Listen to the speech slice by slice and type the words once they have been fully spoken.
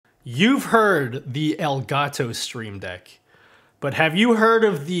You've heard the Elgato Stream Deck, but have you heard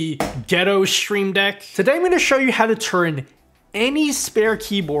of the Ghetto Stream Deck? Today I'm going to show you how to turn any spare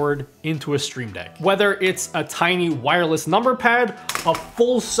keyboard into a Stream Deck. Whether it's a tiny wireless number pad, a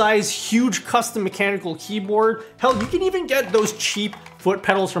full-size huge custom mechanical keyboard, hell, you can even get those cheap foot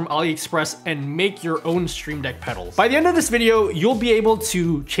pedals from AliExpress and make your own Stream Deck pedals. By the end of this video, you'll be able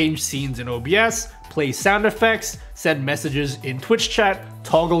to change scenes in OBS, play sound effects, send messages in Twitch chat,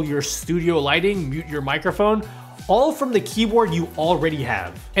 toggle your studio lighting, mute your microphone, all from the keyboard you already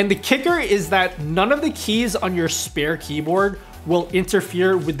have. And the kicker is that none of the keys on your spare keyboard will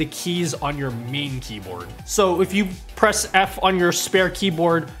interfere with the keys on your main keyboard. So if you press F on your spare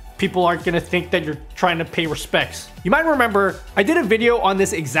keyboard, people aren't gonna think that you're trying to pay respects. You might remember, I did a video on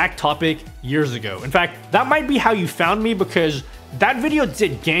this exact topic years ago. In fact, that might be how you found me because that video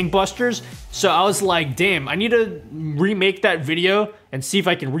did gangbusters. So I was like, damn, I need to remake that video and see if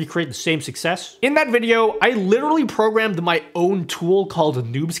I can recreate the same success. In that video, I literally programmed my own tool called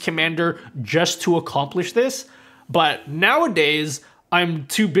Noobs Commander just to accomplish this. But nowadays, I'm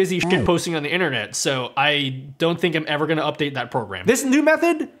too busy shitposting on the internet, so I don't think I'm ever gonna update that program. This new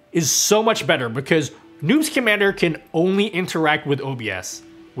method is so much better because Noobs Commander can only interact with OBS.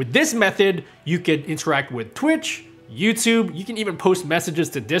 With this method, you can interact with Twitch, YouTube, you can even post messages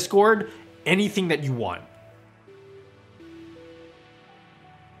to Discord, anything that you want.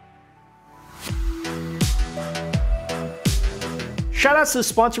 Shoutouts to the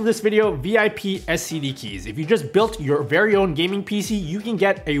sponsor of this video, VIP SCD Keys. If you just built your very own gaming PC, you can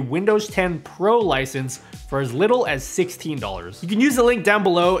get a Windows 10 Pro license for as little as $16. You can use the link down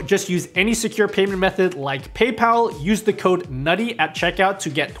below. Just use any secure payment method like PayPal. Use the code NUTTY at checkout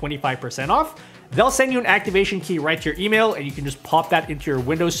to get 25% off. They'll send you an activation key right to your email and you can just pop that into your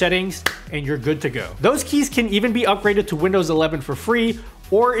Windows settings and you're good to go. Those keys can even be upgraded to Windows 11 for free,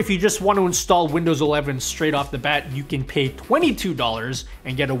 or if you just want to install Windows 11 straight off the bat, you can pay $22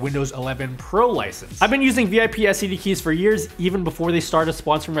 and get a Windows 11 Pro license. I've been using VIP SCD keys for years, even before they started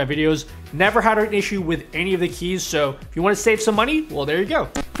sponsoring my videos. Never had an issue with any of the keys, so if you want to save some money, well, there you go.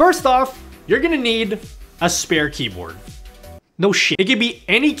 First off, you're gonna need a spare keyboard. No shit. It could be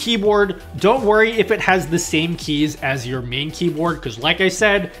any keyboard. Don't worry if it has the same keys as your main keyboard, because like I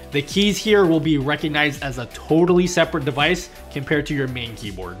said, the keys here will be recognized as a totally separate device compared to your main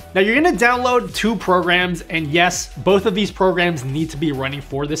keyboard. Now you're gonna download two programs, and yes, both of these programs need to be running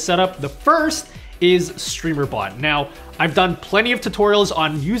for this setup. The first is Streamer.bot. Now, I've done plenty of tutorials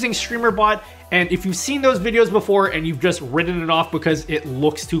on using Streamer.bot, and if you've seen those videos before and you've just written it off because it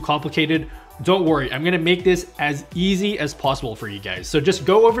looks too complicated, don't worry, I'm gonna make this as easy as possible for you guys. So just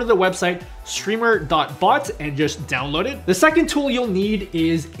go over to the website, Streamer.bot, and just download it. The second tool you'll need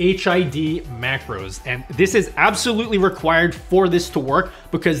is HID macros. And this is absolutely required for this to work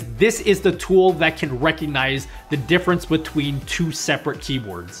because this is the tool that can recognize the difference between two separate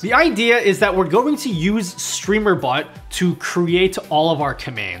keyboards. The idea is that we're going to use Streamer.bot to create all of our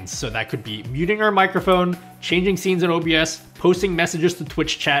commands. So that could be muting our microphone, changing scenes in OBS, posting messages to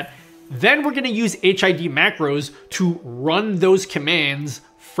Twitch chat. Then we're gonna use HID macros to run those commands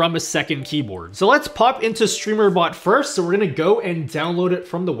from a second keyboard. So let's pop into Streamer.bot first. So we're gonna go and download it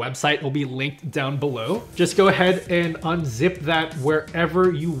from the website. It'll be linked down below. Just go ahead and unzip that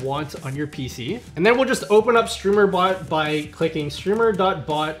wherever you want on your PC. And then we'll just open up Streamer.bot by clicking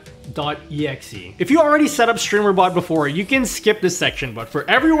streamer.bot.exe. If you already set up Streamer.bot before, you can skip this section, but for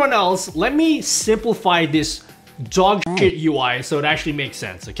everyone else, let me simplify this dog shit UI so it actually makes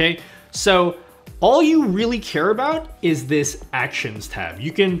sense, okay? So all you really care about is this Actions tab.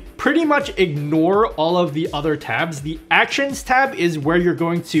 You can pretty much ignore all of the other tabs. The Actions tab is where you're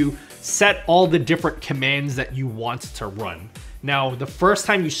going to set all the different commands that you want to run. Now, the first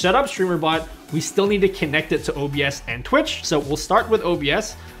time you set up Streamer.bot, we still need to connect it to OBS and Twitch. So we'll start with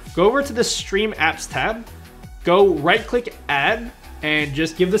OBS, go over to the Stream Apps tab, go right-click Add, and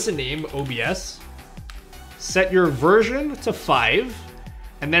just give this a name, OBS. Set your version to 5.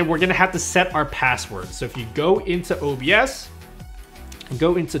 And then we're gonna have to set our password. So if you go into OBS,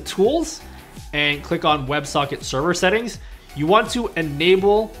 go into Tools, and click on WebSocket Server Settings, you want to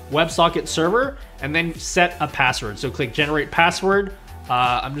enable WebSocket Server and then set a password. So click Generate Password.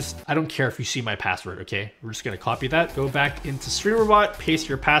 I don't care if you see my password, okay? We're just gonna copy that, go back into Streamer.bot, paste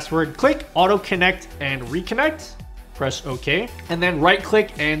your password, click Auto Connect and Reconnect, press OK, and then right click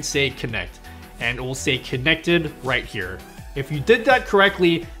and say Connect. And it will say connected right here. If you did that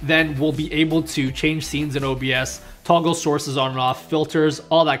correctly, then we'll be able to change scenes in OBS, toggle sources on and off, filters,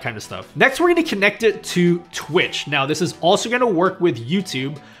 all that kind of stuff. Next, we're gonna connect it to Twitch. Now, this is also gonna work with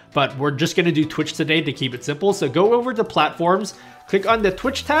YouTube, but we're just gonna do Twitch today to keep it simple. So go over to platforms, click on the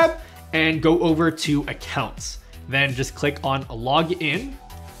Twitch tab, and go over to accounts. Then just click on log in,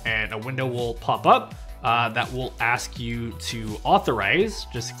 and a window will pop up that will ask you to authorize.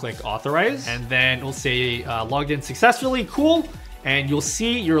 Just click authorize, and then it'll say logged in successfully. Cool. And you'll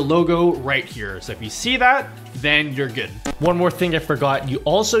see your logo right here. So if you see that, then you're good. One more thing I forgot, you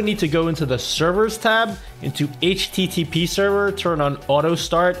also need to go into the servers tab, into HTTP server, turn on auto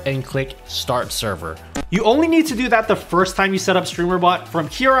start, and click start server. You only need to do that the first time you set up Streamer.bot. From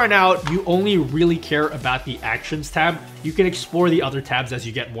here on out, you only really care about the actions tab. You can explore the other tabs as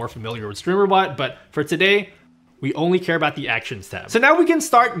you get more familiar with Streamer.bot, but for today, we only care about the actions tab. So now we can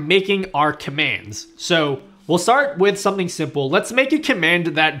start making our commands. So we'll start with something simple. Let's make a command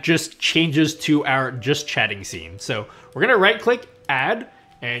that just changes to our just chatting scene. So we're gonna right click, add,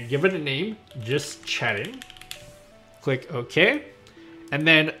 and give it a name, just chatting. Click OK. And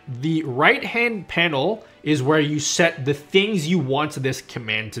then the right-hand panel is where you set the things you want this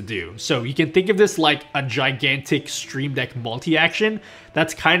command to do. So you can think of this like a gigantic Stream Deck multi-action.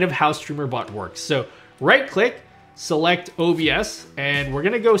 That's kind of how Streamer.bot works. So right click, select OBS, and we're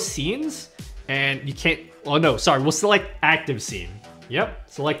gonna go scenes, and you can't, oh no, sorry, we'll select active scene. Yep,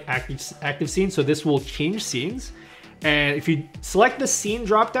 select active scene, so this will change scenes. And if you select the scene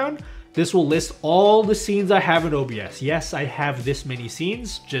dropdown, this will list all the scenes I have in OBS. Yes, I have this many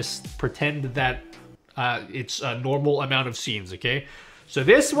scenes, just pretend that it's a normal amount of scenes, okay? So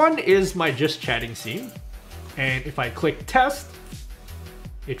this one is my just chatting scene. And if I click test,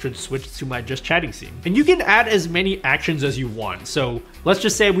 it should switch to my just chatting scene. And you can add as many actions as you want. So let's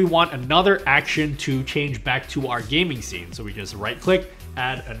just say we want another action to change back to our gaming scene. So we just right click,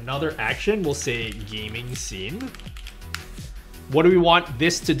 add another action. We'll say gaming scene. What do we want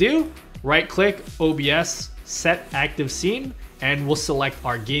this to do? Right click, OBS, set active scene, and we'll select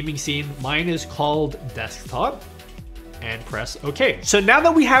our gaming scene. Mine is called desktop, and press OK. So now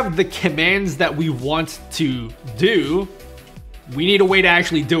that we have the commands that we want to do, we need a way to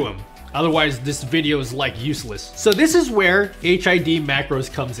actually do them. Otherwise, this video is like useless. So this is where HID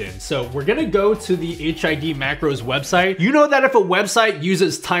macros comes in. So we're gonna go to the HID macros website. You know that if a website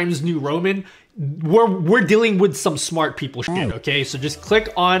uses Times New Roman, we're dealing with some smart people shit, okay? So just click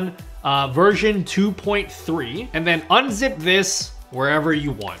on version 2.3 and then unzip this wherever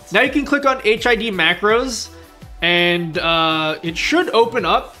you want. Now you can click on HID macros and it should open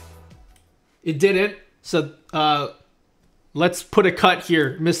up. It didn't. So let's put a cut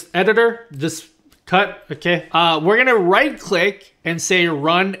here. Miss Editor, just cut, okay? We're gonna right click and say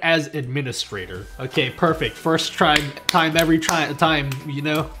run as administrator. Okay, perfect. First time every time, you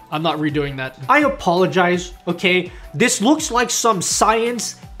know? I'm not redoing that. I apologize, okay? This looks like some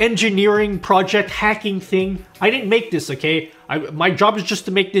science, engineering, project hacking thing. I didn't make this, okay? My job is just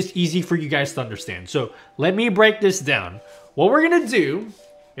to make this easy for you guys to understand. So let me break this down. What we're gonna do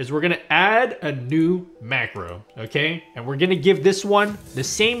is we're gonna add a new macro, okay? And we're gonna give this one the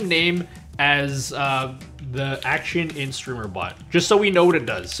same name as the action in Streamer.bot, just so we know what it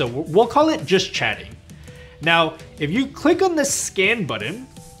does. So we'll call it just chatting. Now, if you click on the scan button,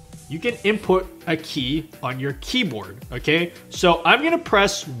 you can input a key on your keyboard, okay? So I'm gonna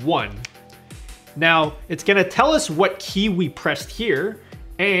press 1. Now, it's gonna tell us what key we pressed here,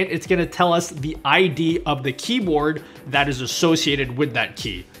 and it's gonna tell us the ID of the keyboard that is associated with that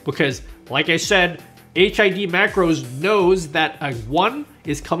key. Because, like I said, HID macros knows that a 1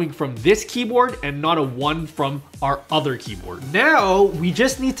 is coming from this keyboard and not a 1 from our other keyboard. Now, we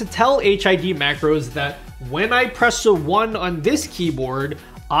just need to tell HID macros that when I press a 1 on this keyboard,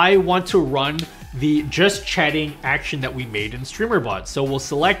 I want to run the just chatting action that we made in Streamer.bot. So we'll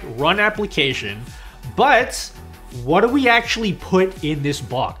select run application, but what do we actually put in this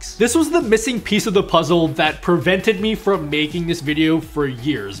box? This was the missing piece of the puzzle that prevented me from making this video for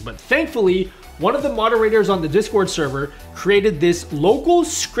years, but thankfully, one of the moderators on the Discord server created this local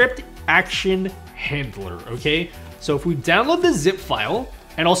script action handler, okay? So if we download the zip file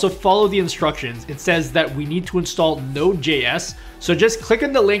and also follow the instructions, it says that we need to install Node.js. So just click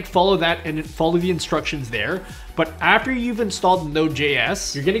on the link, follow that, and follow the instructions there. But after you've installed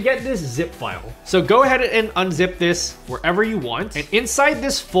Node.js, you're gonna get this zip file. So go ahead and unzip this wherever you want. And inside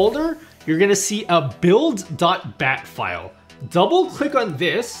this folder, you're gonna see a build.bat file. Double click on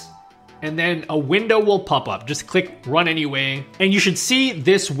this, and then a window will pop up. Just click run anyway, and you should see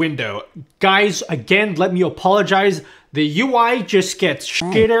this window. Guys, again, let me apologize. The UI just gets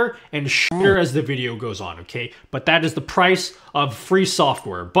shitter and shitter as the video goes on, okay? But that is the price of free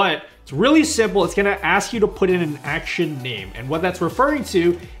software. But it's really simple. It's gonna ask you to put in an action name. And what that's referring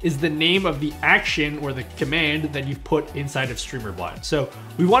to is the name of the action or the command that you've put inside of Streamer.bot. So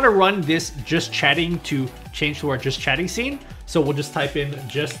we wanna run this just chatting to change to our just chatting scene. So we'll just type in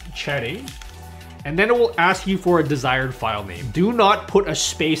just chatting. And then it will ask you for a desired file name. Do not put a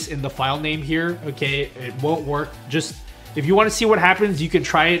space in the file name here, okay? It won't work. Just, if you want to see what happens, you can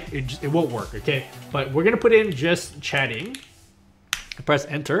try it. It won't work, okay? But we're gonna put in just chatting. Press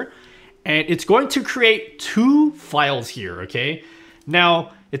enter. And it's going to create 2 files here, okay?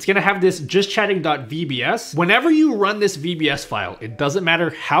 Now, it's gonna have this justchatting.vbs. Whenever you run this VBS file, it doesn't matter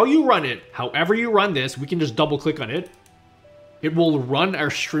how you run it, however you run this, we can just double click on it. It will run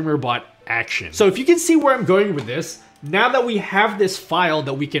our Streamer.bot action. So if you can see where I'm going with this, now that we have this file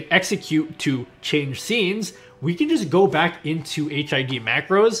that we can execute to change scenes, we can just go back into HID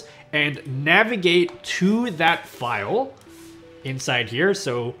macros and navigate to that file inside here.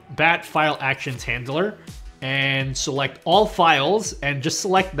 So bat file actions handler, and select all files and just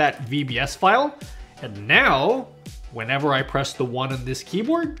select that VBS file. And now, whenever I press the 1 on this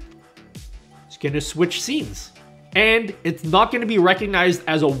keyboard, it's gonna switch scenes. And it's not going to be recognized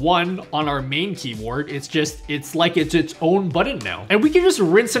as a 1 on our main keyboard. It's like it's its own button now. And we can just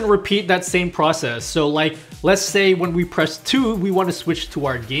rinse and repeat that same process. So like, let's say when we press 2, we want to switch to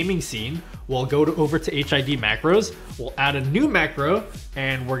our gaming scene. We'll go over to HID macros. We'll add a new macro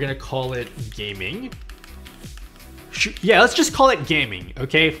and we're going to call it gaming. Yeah, let's just call it gaming.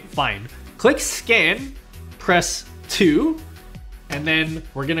 Okay, fine. Click scan, press 2, and then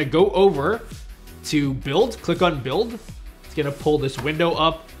we're going to go over to build, click on build. It's gonna pull this window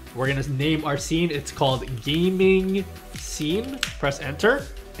up. We're gonna name our scene. It's called gaming scene. Press enter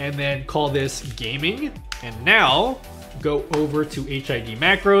and then call this gaming. And now go over to HID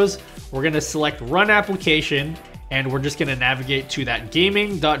macros. We're gonna select run application and we're just gonna navigate to that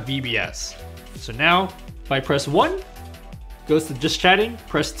gaming.vbs. So now if I press 1, goes to just chatting,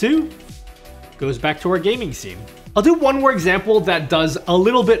 press 2, goes back to our gaming scene. I'll do one more example that does a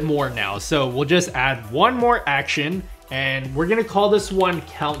little bit more now. So we'll just add one more action and we're gonna call this one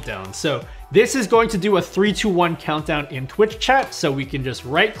countdown. So this is going to do a 3, 2, 1 countdown in Twitch chat. So we can just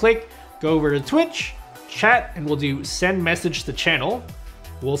right click, go over to Twitch, chat, and we'll do send message to channel.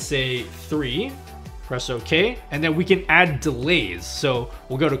 We'll say 3, press OK, and then we can add delays. So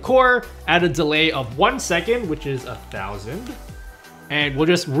we'll go to core, add a delay of 1 second, which is 1,000. And we'll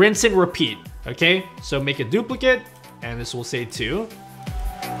just rinse and repeat, okay? So make a duplicate, and this will say 2.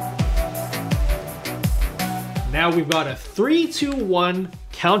 Now we've got a 3, 2, 1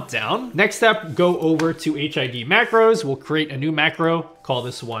 countdown. Next step, go over to HID macros. We'll create a new macro, call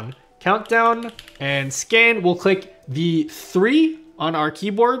this one countdown, and scan. We'll click the 3 on our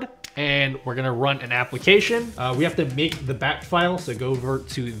keyboard, and we're gonna run an application. We have to make the bat file, so go over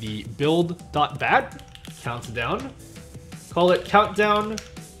to the build.bat, countdown. Call it countdown,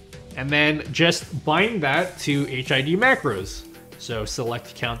 and then just bind that to HID macros. So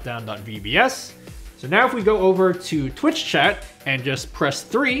select countdown.vbs. So now if we go over to Twitch chat and just press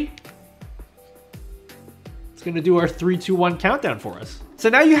 3, it's gonna do our 3, 2, 1 countdown for us. So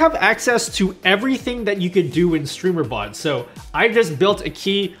now you have access to everything that you could do in Streamer.bot. So I just built a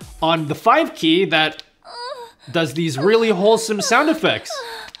key on the 5 key that does these really wholesome sound effects.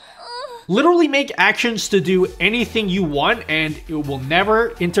 Literally make actions to do anything you want and it will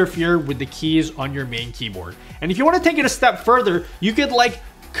never interfere with the keys on your main keyboard. And if you want to take it a step further, you could like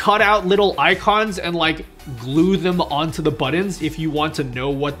cut out little icons and like glue them onto the buttons if you want to know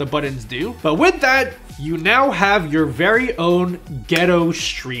what the buttons do. But with that, you now have your very own Elgato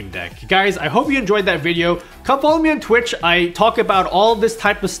Stream Deck. Guys, I hope you enjoyed that video. Come follow me on Twitch. I talk about all this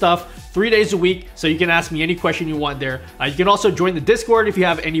type of stuff 3 days a week, so you can ask me any question you want there. You can also join the Discord if you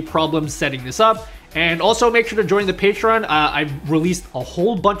have any problems setting this up. And also make sure to join the Patreon. I've released a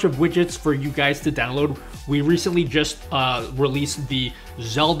whole bunch of widgets for you guys to download. We recently just released the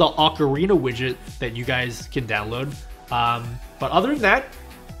Zelda Ocarina widget that you guys can download. But other than that,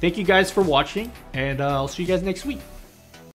 thank you guys for watching, and I'll see you guys next week.